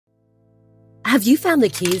Have you found the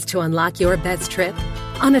keys to unlock your best trip?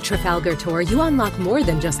 On a Trafalgar tour, you unlock more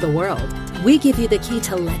than just the world. We give you the key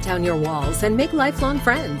to let down your walls and make lifelong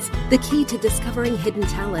friends. The key to discovering hidden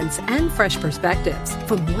talents and fresh perspectives.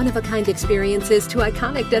 From one-of-a-kind experiences to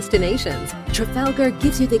iconic destinations, Trafalgar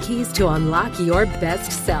gives you the keys to unlock your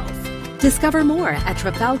best self. Discover more at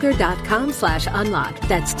trafalgar.com/unlock.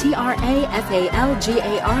 That's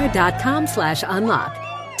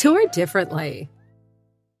TRAFALGAR.com/unlock. Tour differently.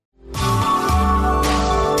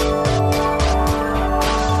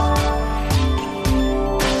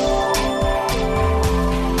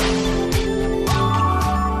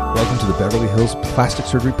 Welcome to the Beverly Hills Plastic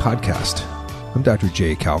Surgery Podcast. I'm Dr.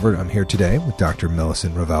 Jay Calvert. I'm here today with Dr.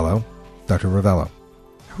 Millicent Ravello. Dr. Ravello,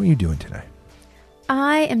 how are you doing today?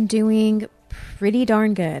 I am doing pretty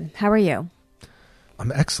darn good. How are you?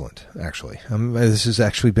 I'm excellent, actually. This has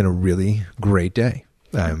actually been a really great day.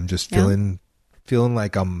 I'm just feeling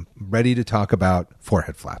like I'm ready to talk about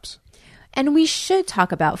forehead flaps. And we should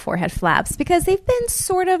talk about forehead flaps because they've been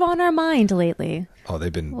sort of on our mind lately. Oh,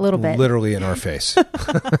 they've been a little bit literally in our face.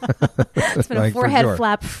 It's been a forehead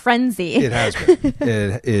flap frenzy. It has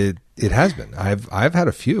been. It has been. I've had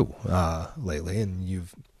a few lately, and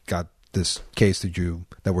you've got this case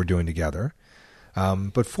that we're doing together.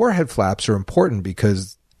 But forehead flaps are important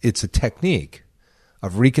because it's a technique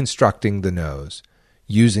of reconstructing the nose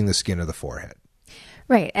using the skin of the forehead.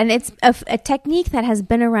 Right. And it's a technique that has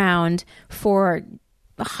been around for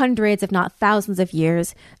hundreds, if not thousands of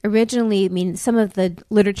years. Originally, I mean, some of the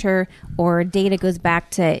literature or data goes back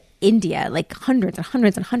to India, like hundreds and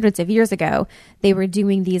hundreds and hundreds of years ago. They were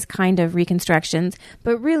doing these kind of reconstructions.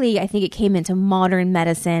 But really, I think it came into modern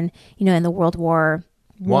medicine, in the World War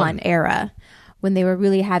I era, when they were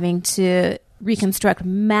really having to reconstruct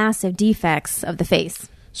massive defects of the face.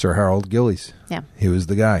 Sir Harold Gillies. Yeah. He was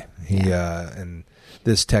the guy. And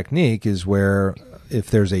this technique is where if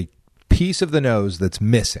there's a piece of the nose that's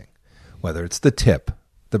missing, whether it's the tip,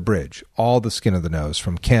 the bridge, all the skin of the nose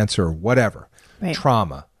from cancer, whatever,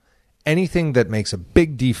 trauma, anything that makes a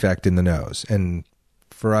big defect in the nose. And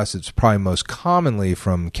for us, it's probably most commonly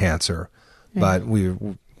from cancer, but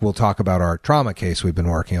we'll talk about our trauma case we've been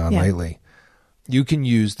working on lately. You can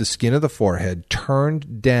use the skin of the forehead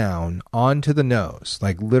turned down onto the nose,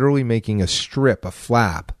 like literally making a strip, a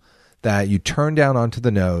flap that you turn down onto the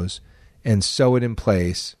nose and sew it in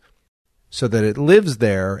place so that it lives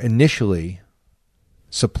there initially,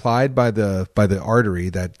 supplied by the artery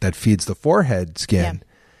that feeds the forehead skin. Yeah.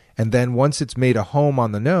 And then once it's made a home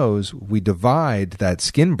on the nose, we divide that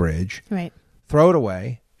skin bridge, throw it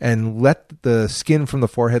away, and let the skin from the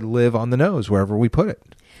forehead live on the nose wherever we put it.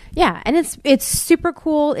 Yeah, and it's super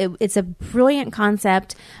cool. It's a brilliant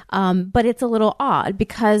concept, but it's a little odd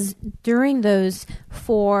because during those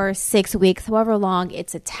 4-6 weeks, however long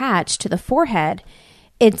it's attached to the forehead,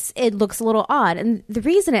 it looks a little odd. And the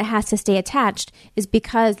reason it has to stay attached is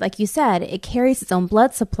because, like you said, it carries its own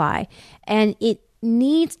blood supply, and it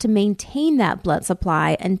needs to maintain that blood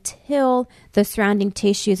supply until the surrounding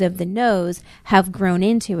tissues of the nose have grown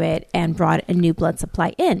into it and brought a new blood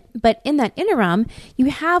supply in. But in that interim,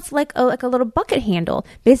 you have like a little bucket handle,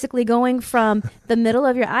 basically going from the middle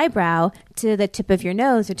of your eyebrow to the tip of your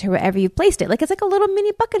nose or to wherever you placed it. Like it's like a little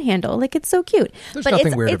mini bucket handle. Like it's so cute. There's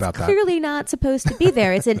nothing weird about that. It's clearly not supposed to be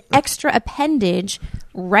there. It's an extra appendage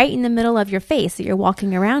right in the middle of your face that you're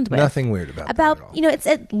walking around with. Nothing weird about that at all. It's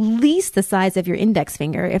at least the size of your index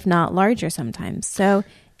finger, if not larger sometimes. So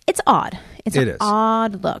it's odd. It's an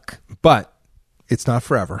odd look. But it's not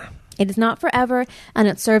forever. It is not forever, and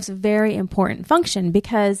it serves a very important function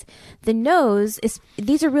because the nose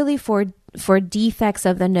these are really for defects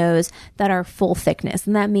of the nose that are full thickness.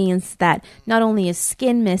 And that means that not only is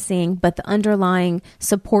skin missing, but the underlying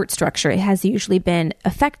support structure, it has usually been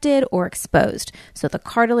affected or exposed. So the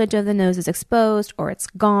cartilage of the nose is exposed or it's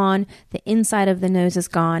gone. The inside of the nose is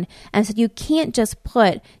gone. And so you can't just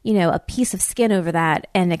put, a piece of skin over that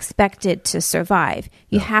and expect it to survive.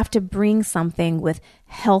 You have to bring something with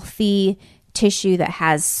healthy tissue that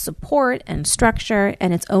has support and structure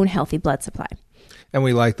and its own healthy blood supply. And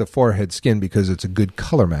we like the forehead skin because it's a good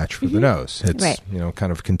color match for the nose. It's,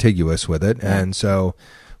 kind of contiguous with it. Yeah. And so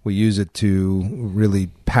we use it to really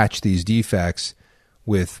patch these defects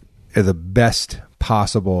with the best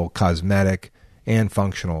possible cosmetic and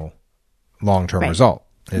functional long-term result.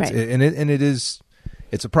 It's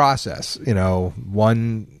a process.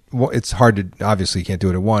 It's hard to, obviously you can't do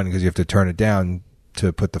it at one because you have to turn it down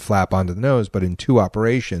to put the flap onto the nose, but in 2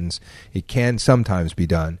 operations, it can sometimes be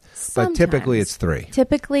done. But typically it's 3.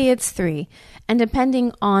 Typically it's 3. And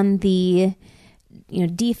depending on the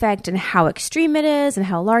defect and how extreme it is and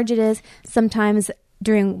how large it is, sometimes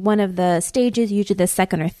during one of the stages, usually the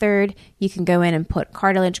second or third, you can go in and put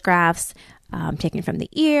cartilage grafts taken from the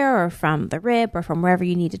ear or from the rib or from wherever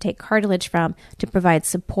you need to take cartilage from to provide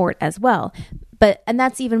support as well. And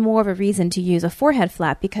that's even more of a reason to use a forehead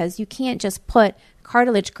flap, because you can't just put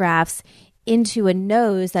cartilage grafts into a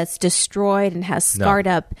nose that's destroyed and has scarred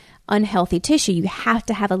up unhealthy tissue. You have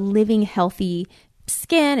to have a living, healthy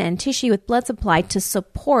skin and tissue with blood supply to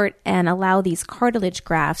support and allow these cartilage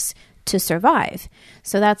grafts to survive.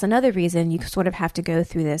 So that's another reason you sort of have to go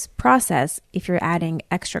through this process if you're adding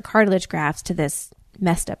extra cartilage grafts to this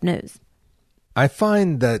messed up nose. I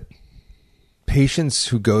find that patients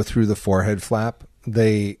who go through the forehead flap,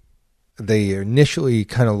 they initially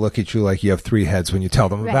kind of look at you like you have three heads when you tell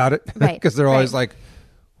them about it. Right. Because they're always like,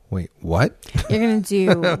 wait, what? You're going to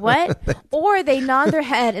do what? Or they nod their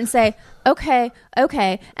head and say, okay.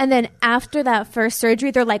 And then after that first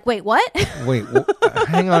surgery, they're like, wait, what? Wait,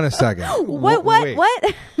 hang on a second. What?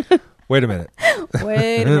 Wait a minute.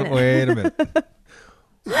 Wait a minute.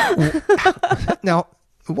 Now,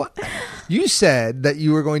 what? You said that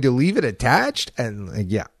you were going to leave it attached?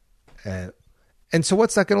 And yeah. And so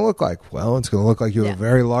what's that going to look like? Well, it's going to look like you have a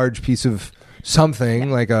very large piece of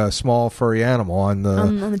something, like a small furry animal on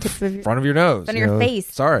the tip of front of your nose. Front of your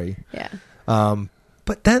face. Sorry. Yeah.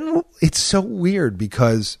 But then it's so weird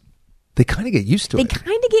because they kind of get used to it. They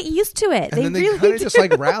kind of get used to it. And then they kind of just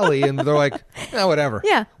like rally and they're like, whatever.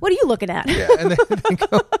 Yeah. What are you looking at? Yeah. And they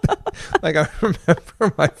go, like, I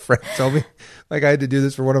remember my friend told me, like, I had to do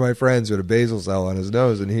this for one of my friends who had a basal cell on his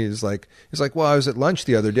nose. And he's like, well, I was at lunch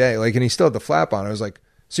the other day, like, and he still had the flap on. I was like,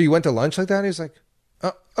 so you went to lunch like that? And he's like,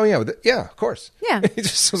 oh yeah. Yeah, of course. Yeah. He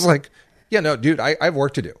just was like, yeah, no, dude, I have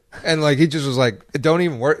work to do. And like, he just was like, don't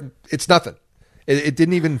even work. It's nothing. It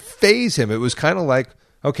didn't even faze him. It was kind of like,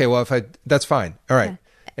 okay, well, that's fine. All right. Yeah.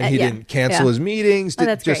 And he didn't cancel his meetings.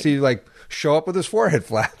 He like show up with his forehead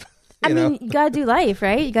flap. I mean, you got to do life,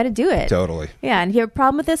 right? You got to do it. Totally. Yeah. And if you have a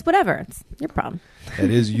problem with this, whatever. It's your problem.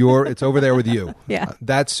 It's over there with you. Yeah.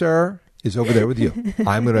 That, sir, is over there with you.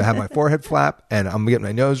 I'm going to have my forehead flap and I'm going to get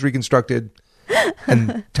my nose reconstructed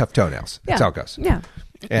and tough toenails. That's how it goes. Yeah.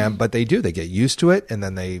 But they get used to it and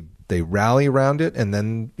then they rally around it. And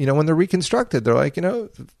then, when they're reconstructed, they're like,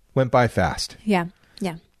 went by fast. Yeah.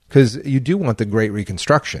 Yeah. Because you do want the great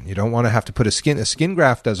reconstruction. You don't want to have to put a skin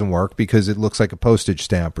graft doesn't work because it looks like a postage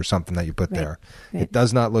stamp or something that you put there. Right. It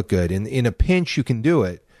does not look good. In a pinch, you can do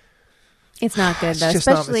it. It's not good though. It's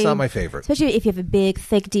not my favorite. Especially if you have a big,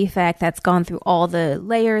 thick defect that's gone through all the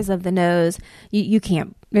layers of the nose. You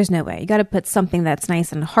can't. There's no way. You got to put something that's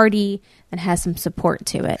nice and hardy and has some support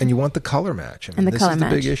to it. And you want the color match. I mean, this is the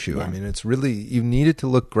big issue. Yeah. I mean, it's really, you need it to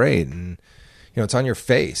look great, and it's on your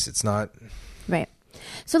face. It's not right.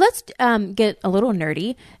 So let's get a little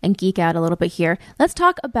nerdy and geek out a little bit here. Let's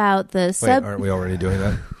talk about the aren't we already doing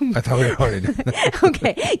that? I thought we were already doing that.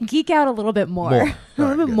 Okay, geek out a little bit more. A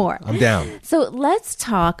little bit more. I'm down. So let's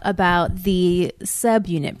talk about the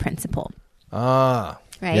subunit principle. Right?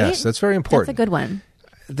 Yes, that's very important. That's a good one.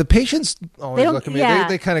 The patients always look at me. Yeah.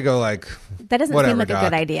 They kind of go like, that doesn't seem like a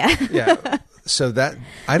good idea. Yeah. So that,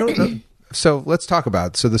 I don't know. So let's talk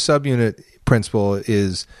about, the subunit principle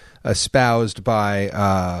is espoused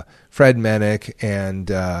by Fred Mennick and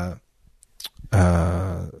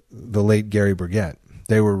the late Gary Burgett.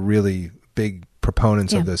 They were really big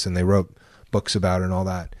proponents of this, and they wrote books about it and all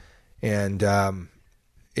that. And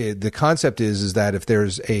the concept is that if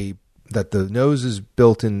there's that the nose is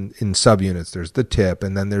built in subunits. There's the tip,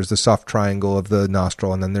 and then there's the soft triangle of the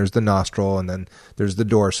nostril, and then there's the nostril, and then there's the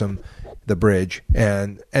dorsum, the bridge,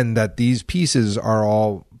 and that these pieces are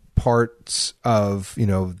all parts of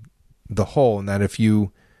the whole, and that if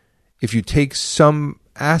you take some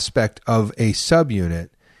aspect of a subunit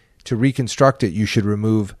to reconstruct it, you should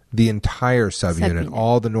remove the entire subunit,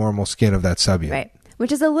 all the normal skin of that subunit. Right.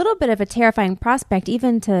 Which is a little bit of a terrifying prospect,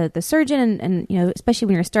 even to the surgeon, and especially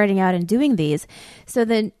when you're starting out and doing these. So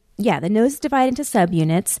the nose is divided into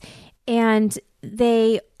subunits, and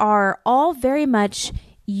they are all very much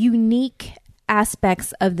unique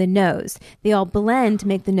aspects of the nose. They all blend to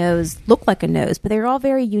make the nose look like a nose, but they're all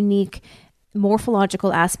very unique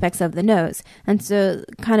morphological aspects of the nose. And so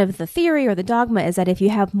kind of the theory or the dogma is that if you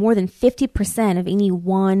have more than 50% of any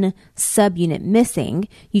one subunit missing,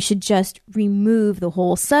 you should just remove the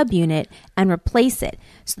whole subunit and replace it.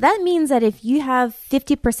 So that means that if you have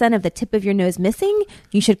 50% of the tip of your nose missing,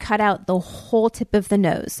 you should cut out the whole tip of the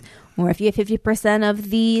nose. Or if you have 50% of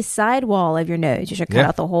the side wall of your nose, you should cut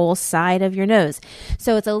out the whole side of your nose.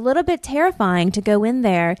 So it's a little bit terrifying to go in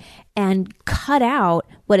there and cut out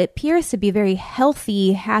what appears to be very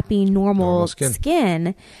healthy, happy, normal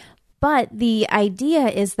skin But the idea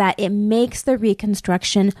is that it makes the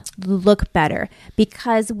reconstruction look better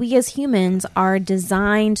because we as humans are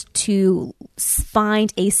designed to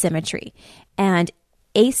find asymmetry. And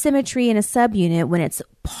asymmetry in a subunit, when it's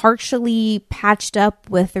partially patched up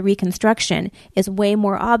with the reconstruction, is way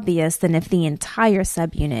more obvious than if the entire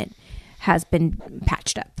subunit has been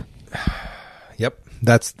patched up. Yep.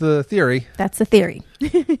 That's the theory. That's the theory.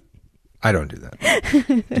 I don't do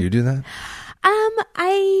that. Do you do that?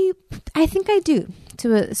 I think I do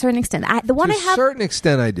to a certain extent. To a certain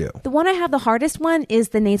extent, I do. The one I have the hardest one is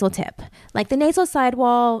the nasal tip. Like the nasal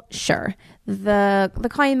sidewall, sure. The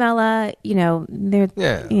columella,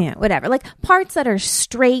 they're whatever. Like parts that are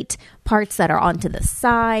straight, parts that are onto the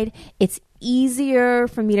side. It's easier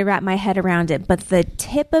for me to wrap my head around it. But the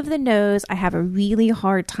tip of the nose, I have a really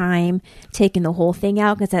hard time taking the whole thing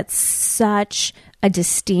out because that's such a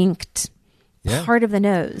distinct part of the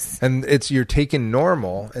nose. And you're taking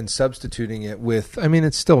normal and substituting it with,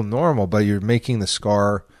 it's still normal, but you're making the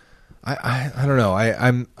scar. I don't know.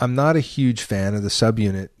 I'm not a huge fan of the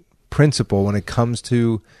subunit principle when it comes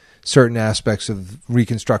to certain aspects of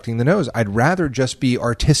reconstructing the nose. I'd rather just be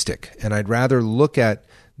artistic, and I'd rather look at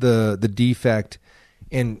the defect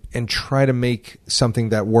and try to make something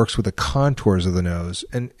that works with the contours of the nose.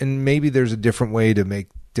 And maybe there's a different way to make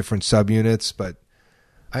different subunits, but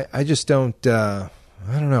I just don't, I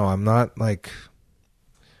don't know. I'm not like,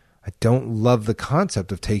 I don't love the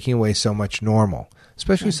concept of taking away so much normal,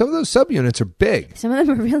 especially some of those subunits are big. Some of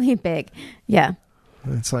them are really big. Yeah.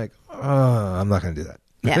 It's like, I'm not going to do that.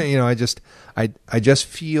 Yeah. I just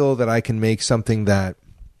feel that I can make something that,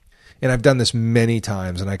 and I've done this many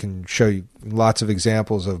times, and I can show you lots of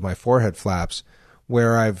examples of my forehead flaps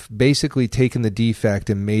where I've basically taken the defect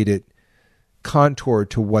and made it contoured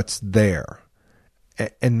to what's there.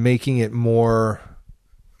 And making it more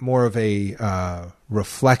of a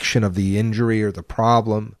reflection of the injury or the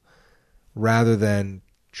problem, rather than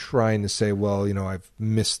trying to say, well, I'm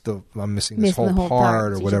missing this whole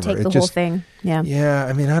part or so whatever. Take the whole thing. Yeah. Yeah.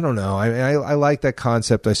 I don't know. I like that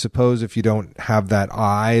concept. I suppose if you don't have that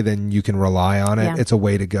eye, then you can rely on it. Yeah. It's a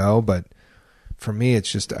way to go. But for me,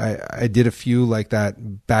 it's just, I did a few like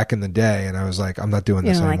that back in the day, and I was like, I'm not doing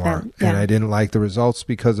this anymore. Like and I didn't like the results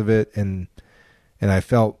because of it. And I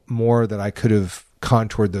felt more that I could have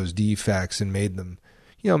contoured those defects and made them,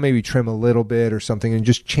 maybe trim a little bit or something and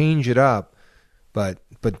just change it up. But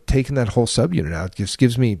taking that whole subunit out just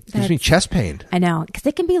gives me chest pain. I know, because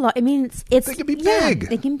it can be they can be big.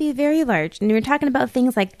 They can be very large. And we're talking about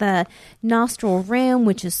things like the nostril rim,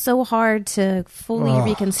 which is so hard to fully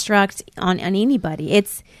reconstruct on anybody.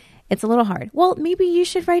 It's a little hard. Well, maybe you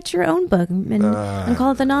should write your own book and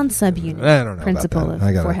call it the non-subunit principle of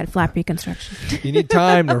forehead flap reconstruction. You need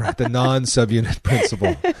time to write the non-subunit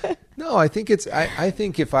principle. No, I think it's. I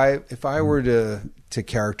think if I were to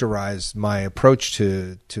characterize my approach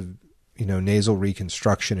to nasal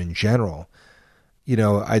reconstruction in general,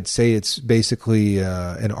 I'd say it's basically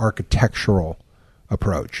an architectural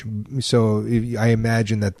approach. So I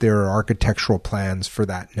imagine that there are architectural plans for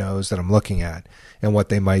that nose that I'm looking at. And what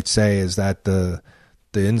they might say is that the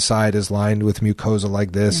inside is lined with mucosa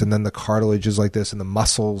like this, and then the cartilage is like this, and the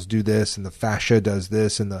muscles do this, and the fascia does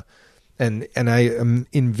this, and I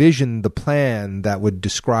envision the plan that would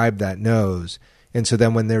describe that nose. And so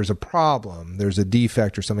then when there's a problem, there's a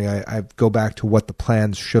defect or something, I go back to what the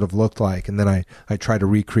plans should have looked like, and then I try to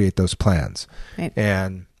recreate those plans. Right.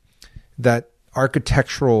 And that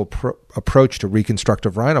architectural approach to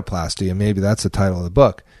reconstructive rhinoplasty, and maybe that's the title of the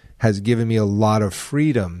book, has given me a lot of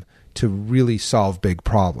freedom to really solve big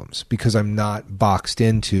problems because I'm not boxed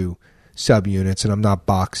into subunits, and I'm not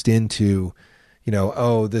boxed into, in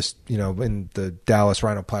the Dallas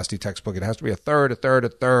rhinoplasty textbook, it has to be a third,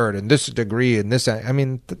 and this degree, and this.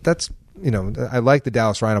 That's, I like the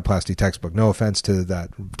Dallas rhinoplasty textbook. No offense to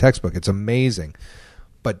that textbook. It's amazing.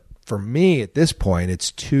 But for me at this point,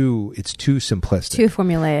 it's too simplistic, too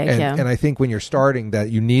formulaic. And I think when you're starting,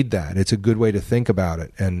 that you need that. It's a good way to think about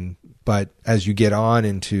it. But as you get on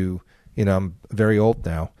into, I'm very old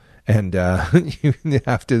now, and you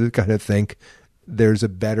have to kind of think there's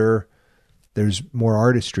more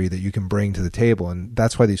artistry that you can bring to the table, and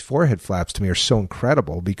that's why these forehead flaps to me are so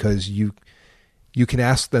incredible, because you can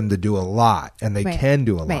ask them to do a lot, and they can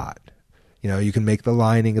do a lot. You can make the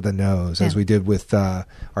lining of the nose, as we did with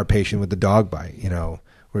our patient with the dog bite.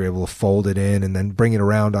 We're able to fold it in and then bring it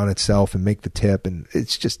around on itself and make the tip. And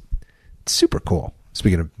it's super cool.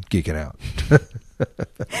 Speaking of geeking out.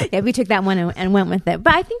 Yeah, we took that one and went with it.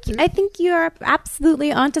 But I think you are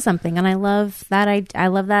absolutely onto something, and I love that. I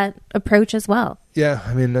love that approach as well. Yeah,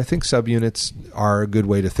 I mean, I think subunits are a good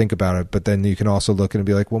way to think about it, but then you can also look and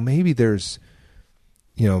be like, well, maybe there's,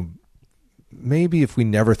 maybe if we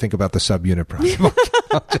never think about the subunit principle,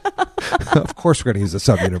 of course we're going to use the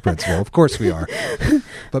subunit principle. Of course we are.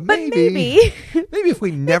 But maybe if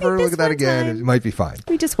we never look at that again, it might be fine.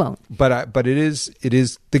 We just won't. But it is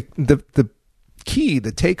the key,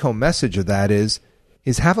 the take home message of that is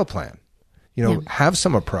have a plan. Have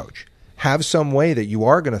some approach. Have some way that you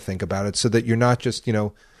are going to think about it so that you're not just,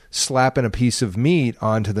 slapping a piece of meat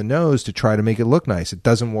onto the nose to try to make it look nice. It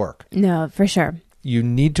doesn't work. No, for sure. You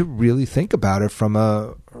need to really think about it from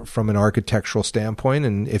an architectural standpoint.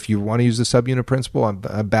 And if you want to use the subunit principle,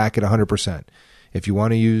 I'm back at 100%. If you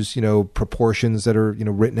want to use, proportions that are,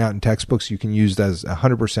 written out in textbooks, you can use that as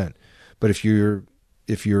 100%. But if you're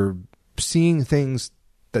seeing things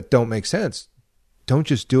that don't make sense, don't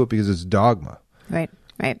just do it because it's dogma. Right.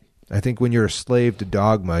 I think when you're a slave to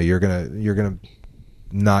dogma, you're gonna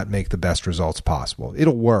not make the best results possible.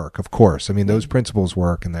 It'll work, of course. I mean, those principles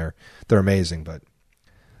work and they're amazing, but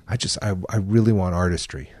I really want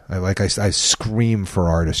artistry. I scream for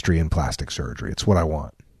artistry in plastic surgery. It's what I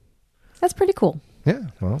want. That's pretty cool. Yeah.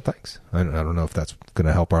 Well, thanks. I don't know if that's going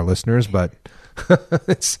to help our listeners, but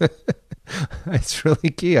it's really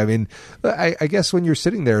key. I mean, I guess when you're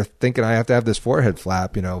sitting there thinking I have to have this forehead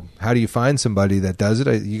flap, how do you find somebody that does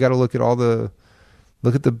it? You got to look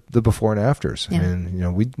at the before and afters. Yeah. I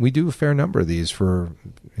mean, we do a fair number of these for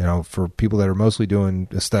people that are mostly doing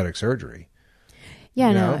aesthetic surgery.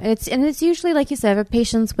 Yeah, no, it's usually, like you said,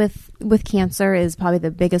 patients with cancer is probably the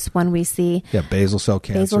biggest one we see. Yeah, basal cell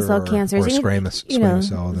cancer or squamous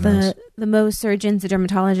cell of the nose. The most surgeons, the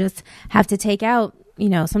dermatologists have to take out,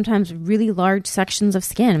 sometimes really large sections of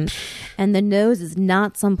skin, and the nose is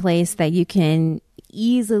not someplace that you can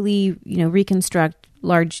easily, reconstruct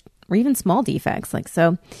large or even small defects.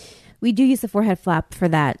 So we do use the forehead flap for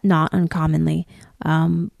that, not uncommonly.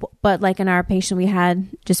 But like in our patient we had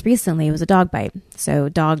just recently, it was a dog bite. So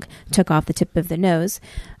dog took off the tip of the nose,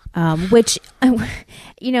 which, I'm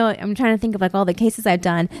trying to think of all the cases I've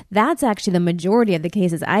done. That's actually the majority of the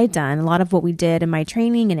cases I've done. A lot of what we did in my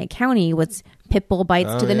training in a county was pit bull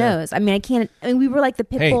bites to the nose. I mean, we were like the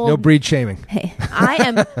pit bull. No breed shaming. Hey, I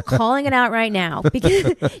am calling it out right now.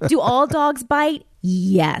 Because do all dogs bite?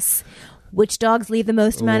 Yes. Which dogs leave the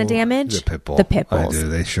most amount of damage? The pit bull. The pit bulls. I do.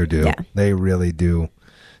 They sure do. Yeah. They really do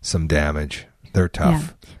some damage. They're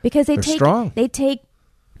tough. Yeah. Because they're strong. They take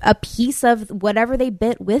a piece of whatever they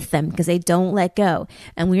bit with them because they don't let go.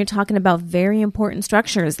 And when you're talking about very important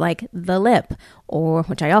structures like the lip, or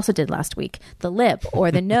which I also did last week, the lip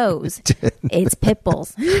or the nose, it's pit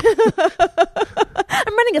bulls.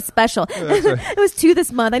 I'm running a special. Right. It was 2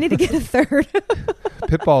 this month. I need to get a 3rd.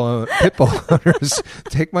 Pit bull owners,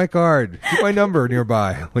 take my card. Keep my number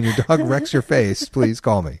nearby. When your dog wrecks your face, please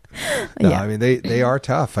call me. No, yeah. I mean, they are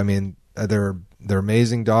tough. I mean, they're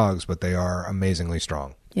amazing dogs, but they are amazingly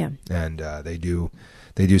strong. Yeah. And they do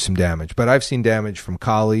some damage. But I've seen damage from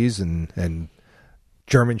collies and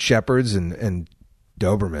German shepherds and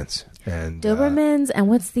Dobermans. And and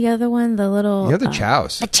what's the other one? The little the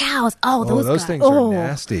chows. The chows. Oh, those things are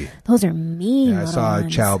nasty. Those are mean. Yeah, I saw a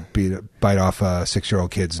chow bite off a 6-year-old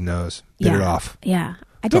kid's nose. Bit it off. Yeah.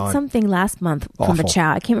 I did something last month from a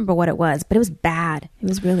chow. I can't remember what it was, but it was bad. It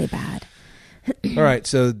was really bad. All right,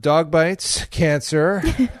 so dog bites, cancer.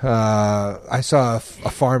 I saw a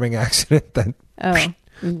farming accident that,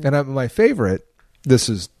 and my favorite. This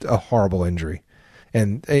is a horrible injury,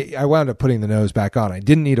 and I wound up putting the nose back on. I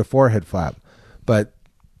didn't need a forehead flap, but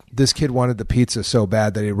this kid wanted the pizza so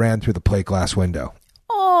bad that he ran through the plate glass window.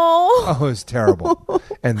 Oh, it was terrible,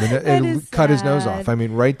 and it cut his nose off. I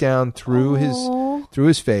mean, right down through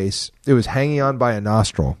his face. It was hanging on by a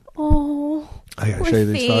nostril. I gotta show you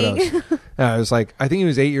these photos. I was like, I think he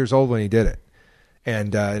was 8 years old when he did it,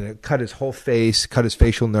 and it cut his whole face, cut his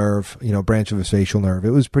facial nerve, branch of his facial nerve.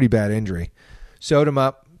 It was a pretty bad injury. Sewed him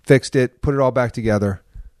up, fixed it, put it all back together.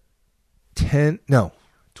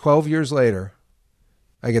 12 years later,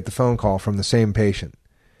 I get the phone call from the same patient.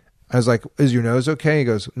 I was like, "Is your nose okay?" He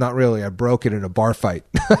goes, "Not really. I broke it in a bar fight."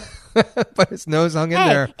 But his nose hung in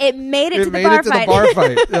there. It made it to the bar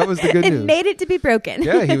fight. That was the good news. It made it to be broken.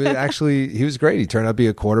 Yeah, he was great. He turned out to be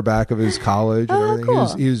a quarterback of his college and everything.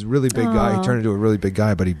 Cool. He was a really big guy. He turned into a really big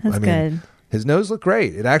guy, but good. His nose looked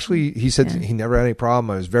great. It actually, he said he never had any problem.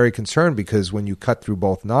 I was very concerned because when you cut through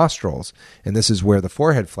both nostrils, and this is where the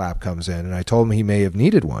forehead flap comes in, and I told him he may have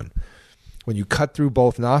needed one. When you cut through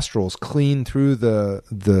both nostrils, clean through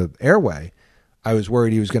the airway, I was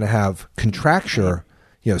worried he was going to have contracture,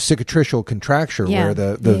 cicatricial contracture, where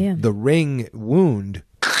the ring wound.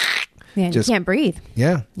 Yeah, you can't breathe.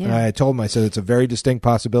 Yeah. And I told him, I said, it's a very distinct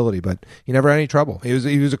possibility, but he never had any trouble. He was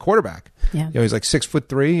a quarterback. Yeah. He's like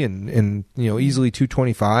 6'3" and easily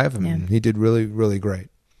 225. And he did really, really great.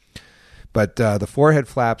 But the forehead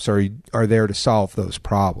flaps are there to solve those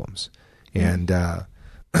problems. And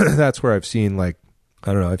that's where I've seen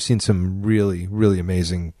I've seen some really, really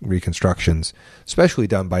amazing reconstructions, especially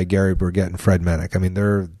done by Gary Burgett and Fred Mennick. I mean,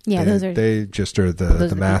 they just are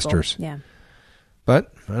the masters. People. Yeah.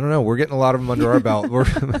 But I don't know. We're getting a lot of them under our belt.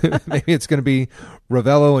 Maybe it's going to be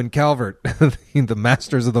Ravello and Calvert, the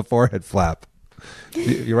masters of the forehead flap.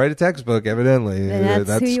 You write a textbook, evidently.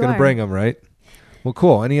 That's going to bring them, right? Well,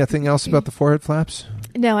 cool. Anything else about the forehead flaps?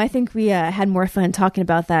 No, I think we had more fun talking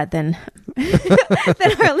about that than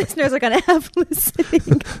our listeners are going to have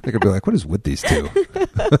listening. They're going to be like, what is with these two?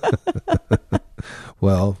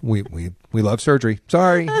 Well, we love surgery.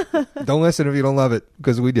 Sorry. Don't listen if you don't love it,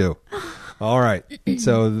 because we do. All right.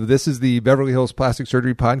 So this is the Beverly Hills Plastic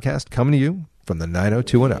Surgery Podcast coming to you from the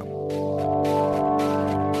 90210.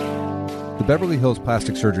 The Beverly Hills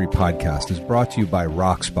Plastic Surgery Podcast is brought to you by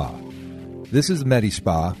Rock Spa. This is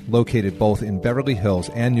MediSpa, located both in Beverly Hills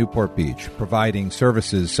and Newport Beach, providing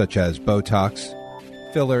services such as Botox,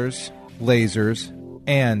 fillers, lasers,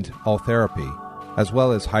 and all therapy, as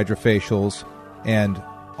well as hydrofacials and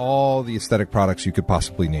all the aesthetic products you could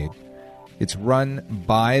possibly need. It's run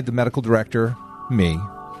by the medical director, me,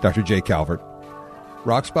 Dr. Jay Calvert.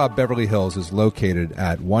 Rock Spa Beverly Hills is located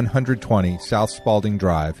at 120 South Spalding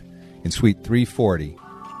Drive in Suite 340,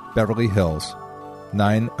 Beverly Hills,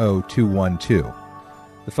 90212.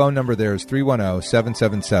 The phone number there is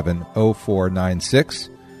 310-777-0496.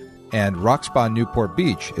 And Rock Spa Newport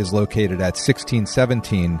Beach is located at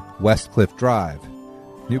 1617 West Cliff Drive,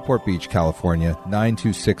 Newport Beach, California,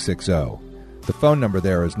 92660. The phone number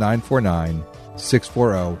there is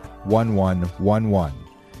 949-640-1111.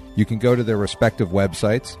 You can go to their respective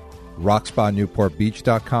websites,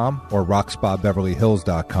 rockspanewportbeach.com or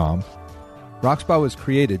rockspabeverlyhills.com. Rockspa was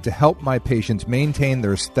created to help my patients maintain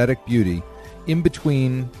their aesthetic beauty in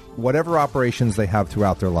between whatever operations they have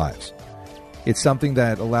throughout their lives. It's something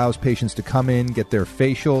that allows patients to come in, get their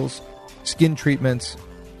facials, skin treatments,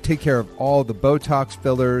 take care of all the Botox,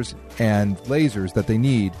 fillers, and lasers that they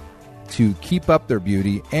need to keep up their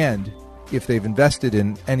beauty, and if they've invested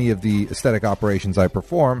in any of the aesthetic operations I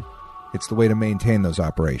perform, it's the way to maintain those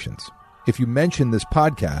operations. If you mention this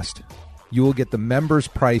podcast, you will get the members'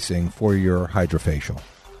 pricing for your hydrofacial.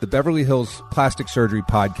 The Beverly Hills Plastic Surgery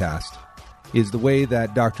Podcast is the way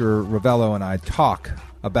that Dr. Ravello and I talk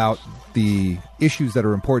about the issues that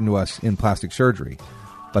are important to us in plastic surgery.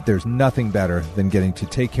 But there's nothing better than getting to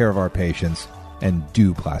take care of our patients and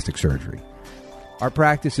do plastic surgery. Our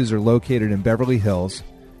practices are located in Beverly Hills,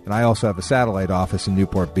 and I also have a satellite office in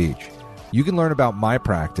Newport Beach. You can learn about my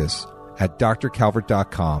practice at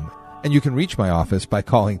drcalvert.com, and you can reach my office by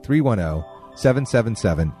calling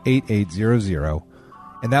 310-777-8800,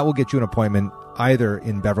 and that will get you an appointment either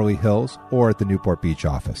in Beverly Hills or at the Newport Beach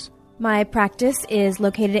office. My practice is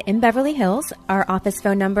located in Beverly Hills. Our office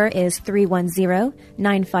phone number is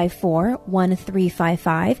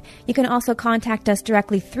 310-954-1355. You can also contact us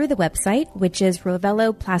directly through the website, which is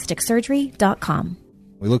rovelloplasticsurgery.com.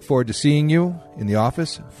 We look forward to seeing you in the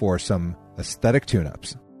office for some aesthetic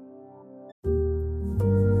tune-ups.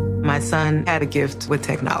 My son had a gift with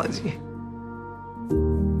technology.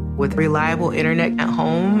 With reliable internet at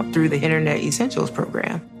home through the Internet Essentials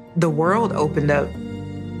program, the world opened up.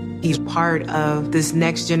 He's part of this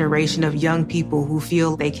next generation of young people who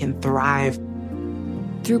feel they can thrive.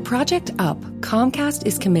 Through Project UP, Comcast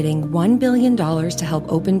is committing $1 billion to help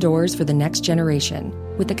open doors for the next generation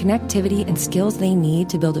with the connectivity and skills they need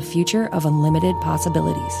to build a future of unlimited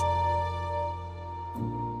possibilities.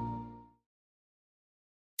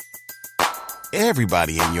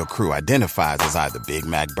 Everybody in your crew identifies as either Big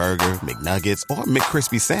Mac Burger, McNuggets, or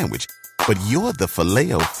McCrispy Sandwich. But you're the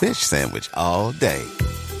Filet-O-Fish Sandwich all day.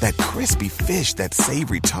 That crispy fish, that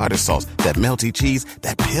savory tartar sauce, that melty cheese,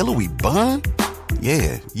 that pillowy bun.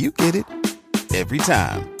 Yeah, you get it. Every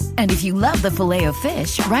time. And if you love the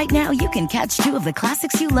Filet-O-Fish, right now you can catch two of the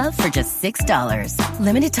classics you love for just $6.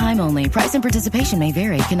 Limited time only. Price and participation may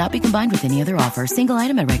vary. Cannot be combined with any other offer. Single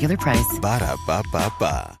item at regular price.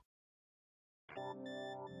 Ba-da-ba-ba-ba.